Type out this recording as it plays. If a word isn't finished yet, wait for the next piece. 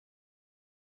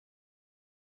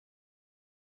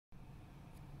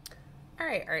All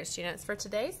right, art students, for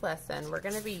today's lesson, we're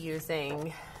going to be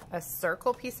using a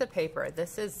circle piece of paper.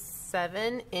 This is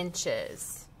 7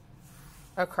 inches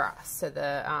across. So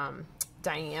the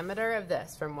diameter of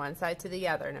this from one side to the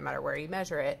other, no matter where you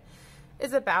measure it,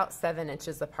 is about 7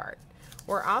 inches apart.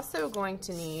 We're also going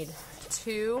to need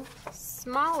 2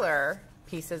 smaller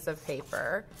pieces of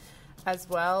paper, as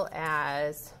well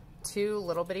as 2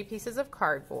 little bitty pieces of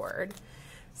cardboard,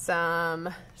 some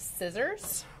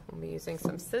scissors. We'll be using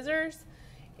some scissors,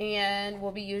 and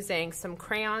we'll be using some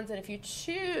crayons, and if you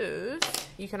choose,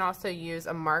 you can also use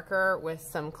a marker with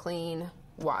some clean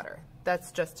water.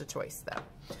 That's just a choice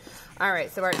though. All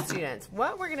right, so art students,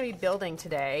 what we're gonna be building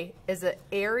today is an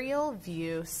aerial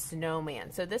view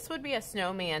snowman. So this would be a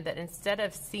snowman that instead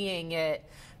of seeing it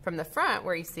from the front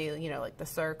where you see, you know, like the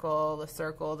circle, the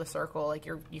circle, the circle, like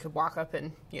you could walk up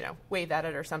and, you know, wave at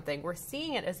it or something. We're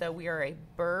seeing it as though we are a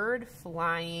bird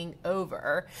flying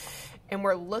over and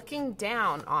we're looking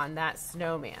down on that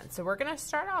snowman. So we're gonna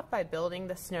start off by building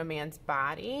the snowman's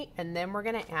body, and then we're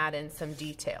gonna add in some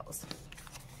details.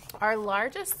 Our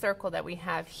largest circle that we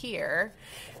have here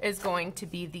is going to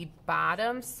be the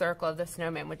bottom circle of the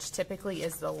snowman, which typically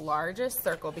is the largest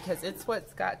circle because it's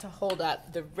what's got to hold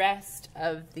up the rest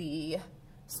of the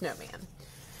snowman.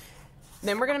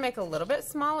 Then we're going to make a little bit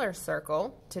smaller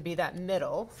circle to be that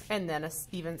middle, and then an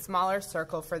even smaller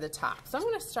circle for the top. So I'm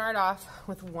going to start off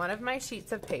with one of my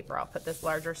sheets of paper. I'll put this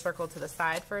larger circle to the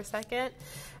side for a second,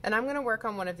 and I'm going to work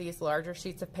on one of these larger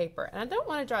sheets of paper. And I don't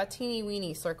want to draw a teeny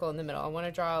weeny circle in the middle. I want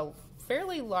to draw a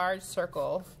fairly large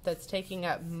circle that's taking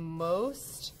up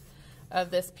most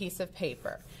of this piece of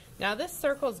paper. Now this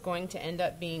circle is going to end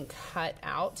up being cut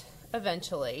out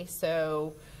eventually,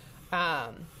 so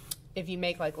if you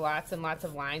make like lots and lots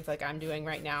of lines like I'm doing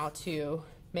right now to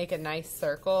make a nice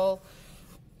circle,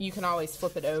 you can always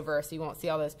flip it over so you won't see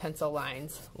all those pencil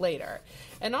lines later.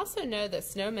 And also know that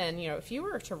snowmen, you know, if you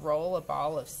were to roll a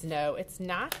ball of snow, it's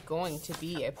not going to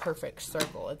be a perfect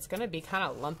circle. It's going to be kind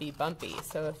of lumpy bumpy.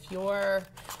 So if your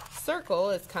circle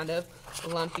is kind of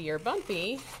lumpy or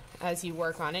bumpy as you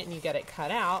work on it and you get it cut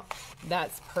out,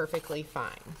 that's perfectly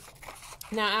fine.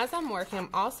 Now, as I'm working, I'm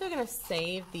also going to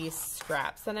save these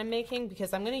scraps that I'm making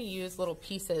because I'm going to use little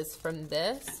pieces from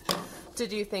this to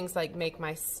do things like make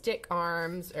my stick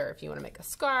arms, or if you want to make a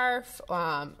scarf,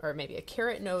 or maybe a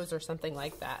carrot nose or something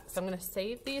like that. So I'm going to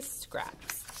save these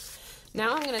scraps.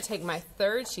 Now I'm going to take my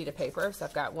third sheet of paper. So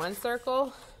I've got 1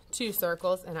 circle, 2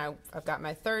 circles, and I've got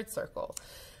my third circle.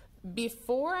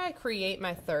 Before I create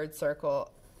my third circle,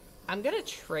 I'm going to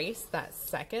trace that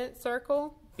second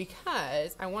circle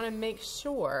because I want to make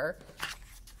sure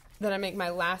that I make my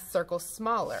last circle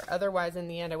smaller. Otherwise, in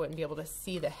the end, I wouldn't be able to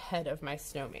see the head of my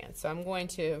snowman. So I'm going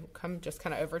to come just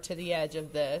kind of over to the edge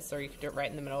of this, or you can do it right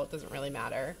in the middle. It doesn't really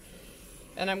matter.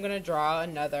 And I'm going to draw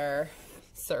another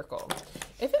circle.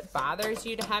 If it bothers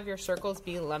you to have your circles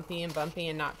be lumpy and bumpy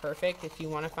and not perfect, if you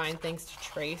want to find things to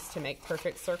trace to make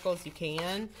perfect circles, you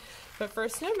can. But for a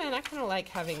snowman, I kind of like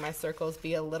having my circles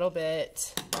be a little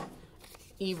bit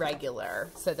irregular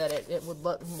so that it would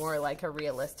look more like a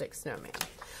realistic snowman.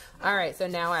 All right, so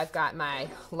now I've got my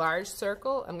large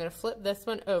circle. I'm going to flip this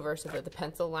one over so that the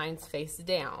pencil lines face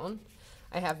down.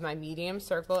 I have my medium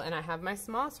circle and I have my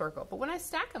small circle. But when I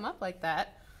stack them up like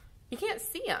that, you can't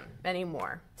see them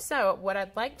anymore. So what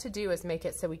I'd like to do is make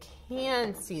it so we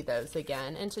can see those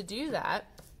again. And to do that,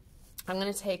 I'm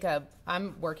going to take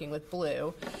I'm working with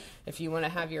blue. If you want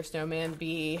to have your snowman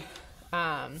be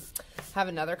have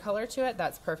another color to it,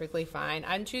 that's perfectly fine.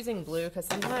 I'm choosing blue because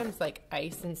sometimes like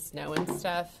ice and snow and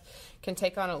stuff can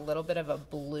take on a little bit of a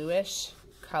bluish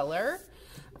color.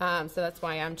 So that's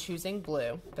why I'm choosing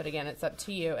blue. But again, it's up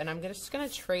to you. And I'm just going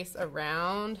to trace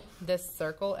around this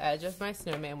circle edge of my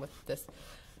snowman with this.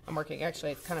 I'm working,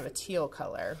 actually, it's kind of a teal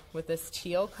color. With this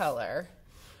teal color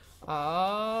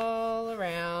all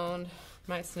around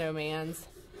my snowman's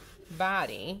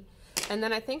body. And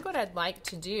then I think what I'd like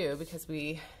to do, because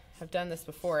we have done this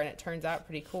before and it turns out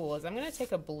pretty cool, is I'm going to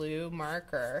take a blue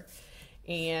marker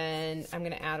and I'm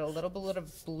going to add a little bit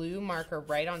of blue marker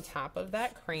right on top of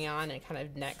that crayon and kind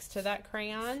of next to that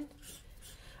crayon.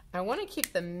 I want to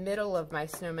keep the middle of my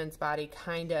snowman's body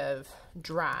kind of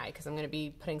dry because I'm going to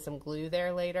be putting some glue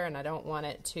there later and I don't want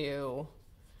it to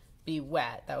be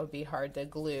wet. That would be hard to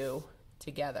glue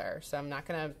together. So I'm not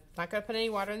going to put any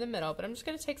water in the middle, but I'm just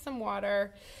going to take some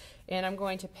water and I'm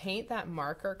going to paint that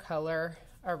marker color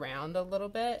around a little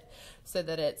bit so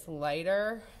that it's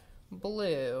lighter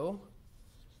blue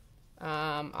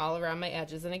all around my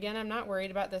edges. And again, I'm not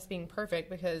worried about this being perfect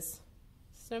because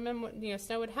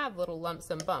snow would have little lumps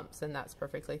and bumps, and that's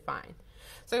perfectly fine.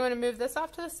 So I'm going to move this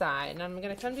off to the side, and I'm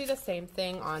going to come do the same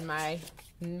thing on my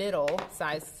middle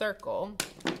size circle.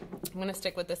 I'm going to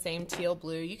stick with the same teal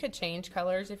blue. You could change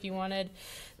colors if you wanted.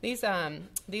 These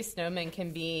snowmen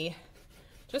can be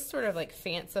just sort of like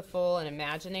fanciful and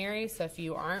imaginary. So if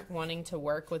you aren't wanting to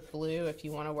work with blue, if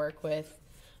you want to work with,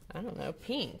 I don't know,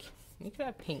 pink, you could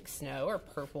have pink snow or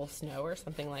purple snow or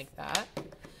something like that.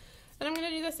 And I'm going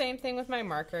to do the same thing with my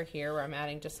marker here, where I'm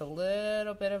adding just a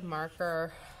little bit of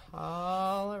marker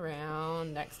all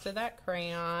around next to that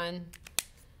crayon.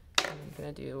 I'm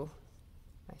going to do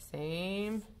my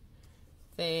same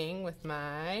thing with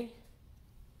my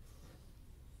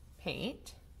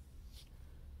paint.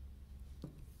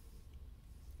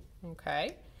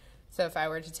 Okay, so if I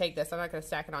were to take this, I'm not going to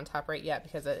stack it on top right yet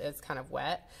because it is kind of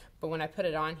wet, but when I put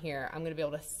it on here, I'm going to be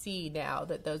able to see now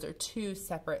that those are two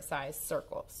separate size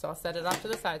circles. So I'll set it off to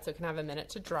the side so it can have a minute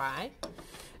to dry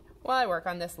while I work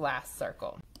on this last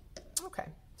circle. Okay,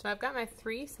 so I've got my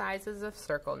 3 sizes of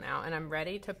circle now, and I'm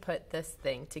ready to put this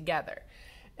thing together.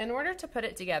 In order to put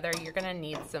it together, you're going to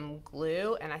need some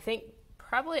glue, and I think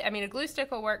probably, I mean, a glue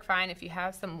stick will work fine. If you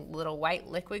have some little white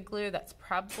liquid glue, that's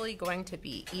probably going to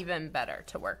be even better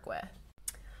to work with.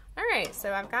 All right,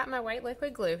 so I've got my white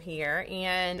liquid glue here,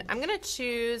 and I'm going to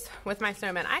choose with my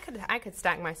snowman. I could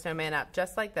stack my snowman up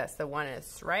just like this. The one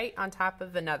is right on top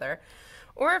of another.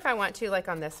 Or if I want to, like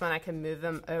on this one, I can move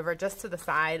them over just to the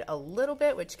side a little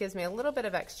bit, which gives me a little bit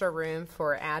of extra room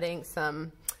for adding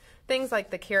some things like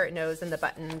the carrot nose and the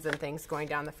buttons and things going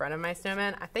down the front of my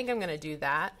snowman. I think I'm going to do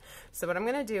that. So what I'm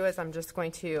going to do is I'm just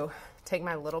going to take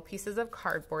my little pieces of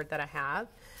cardboard that I have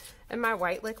and my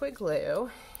white liquid glue.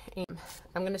 And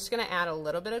I'm just going to add a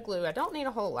little bit of glue. I don't need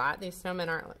a whole lot. These snowmen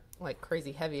aren't like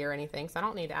crazy heavy or anything, so I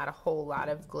don't need to add a whole lot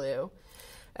of glue.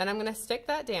 And I'm going to stick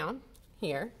that down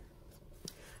here.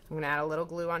 I'm going to add a little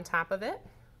glue on top of it.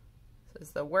 This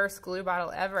is the worst glue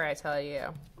bottle ever, I tell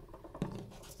you.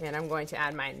 And I'm going to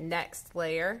add my next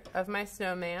layer of my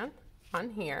snowman on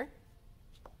here.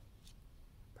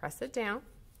 Press it down.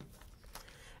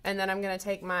 And then I'm going to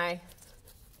take my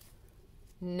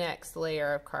next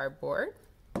layer of cardboard.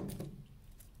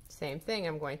 Same thing,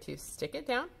 I'm going to stick it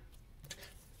down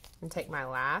and take my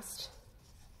last.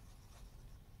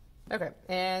 Okay,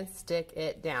 and stick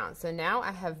it down. So now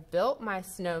I have built my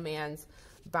snowman's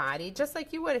body, just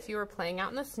like you would if you were playing out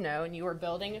in the snow and you were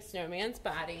building a snowman's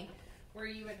body, where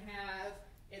you would have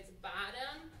its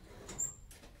bottom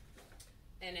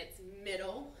and its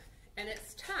middle and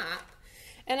its top.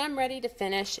 And I'm ready to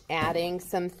finish adding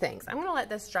some things. I'm going to let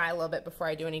this dry a little bit before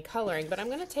I do any coloring, but I'm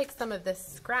going to take some of this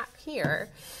scrap here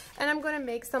and I'm going to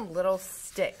make some little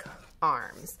stick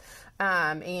arms.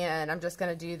 And I'm just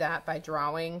going to do that by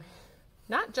drawing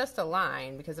not just a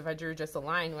line, because if I drew just a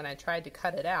line when I tried to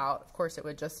cut it out, of course it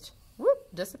would just whoop,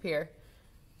 disappear.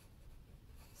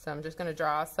 So I'm just going to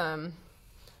draw some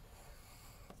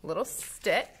little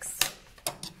sticks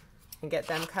and get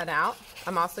them cut out.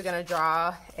 I'm also going to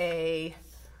draw a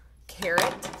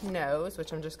carrot nose,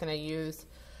 which I'm just going to use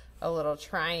a little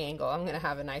triangle. I'm going to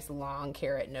have a nice long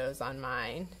carrot nose on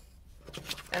mine.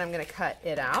 And I'm going to cut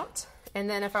it out. And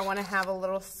then if I want to have a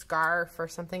little scarf or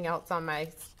something else on my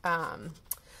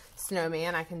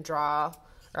snowman, I can draw,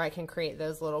 or I can create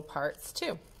those little parts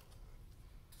too.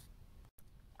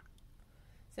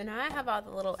 So now I have all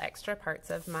the little extra parts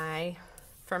of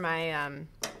for my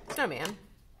snowman.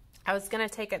 I was going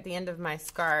to take at the end of my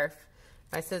scarf,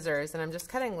 my scissors, and I'm just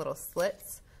cutting little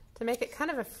slits to make it kind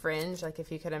of a fringe, like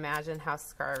if you could imagine how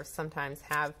scarves sometimes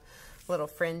have little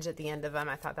fringe at the end of them.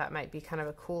 I thought that might be kind of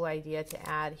a cool idea to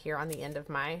add here on the end of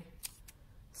my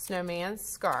snowman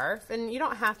scarf. And you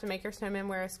don't have to make your snowman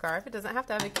wear a scarf. It doesn't have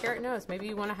to have a carrot nose. Maybe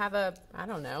you want to have a, I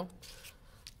don't know,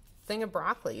 thing of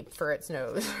broccoli for its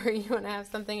nose, or you want to have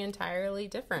something entirely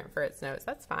different for its nose.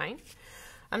 That's fine.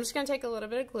 I'm just going to take a little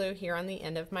bit of glue here on the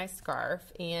end of my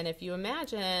scarf, and if you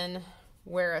imagine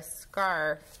where a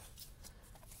scarf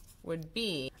would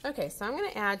be. Okay, so I'm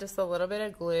going to add just a little bit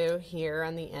of glue here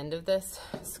on the end of this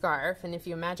scarf, and if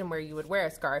you imagine where you would wear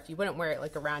a scarf, you wouldn't wear it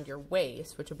like around your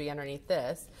waist, which would be underneath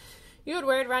this. You would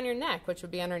wear it around your neck, which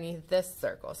would be underneath this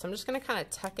circle. So I'm just going to kind of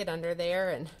tuck it under there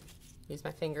and use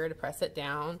my finger to press it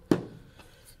down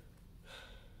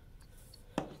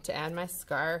to add my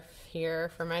scarf here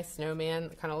for my snowman.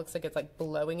 It kind of looks like it's like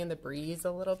blowing in the breeze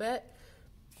a little bit.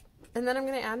 And then I'm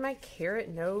going to add my carrot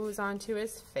nose onto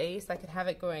his face. I could have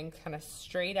it going kind of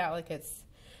straight out like it's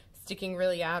sticking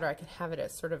really out, or I could have it at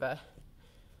sort of a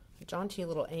jaunty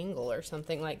little angle or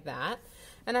something like that.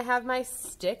 And I have my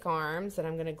stick arms that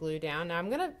I'm going to glue down. Now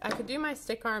I could do my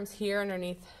stick arms here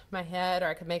underneath my head, or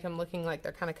I could make them looking like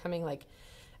they're kind of coming like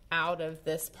out of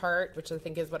this part, which I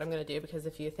think is what I'm going to do, because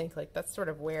if you think like that's sort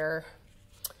of where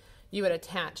you would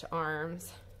attach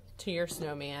arms to your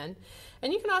snowman.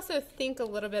 And you can also think a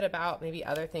little bit about maybe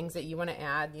other things that you want to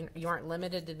add. You aren't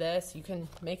limited to this. You can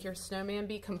make your snowman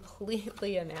be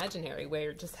completely imaginary,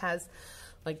 where it just has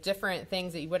like different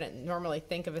things that you wouldn't normally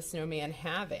think of a snowman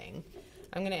having.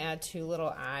 I'm going to add 2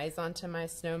 little eyes onto my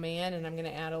snowman, and I'm going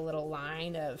to add a little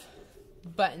line of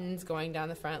buttons going down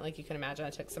the front. Like you can imagine I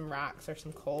took some rocks or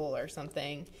some coal or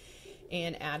something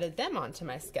and added them onto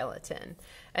my skeleton.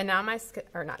 And now my,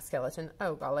 not skeleton,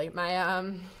 oh golly, my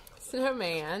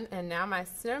snowman. And now my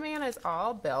snowman is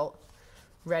all built,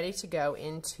 ready to go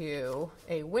into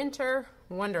a winter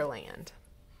wonderland.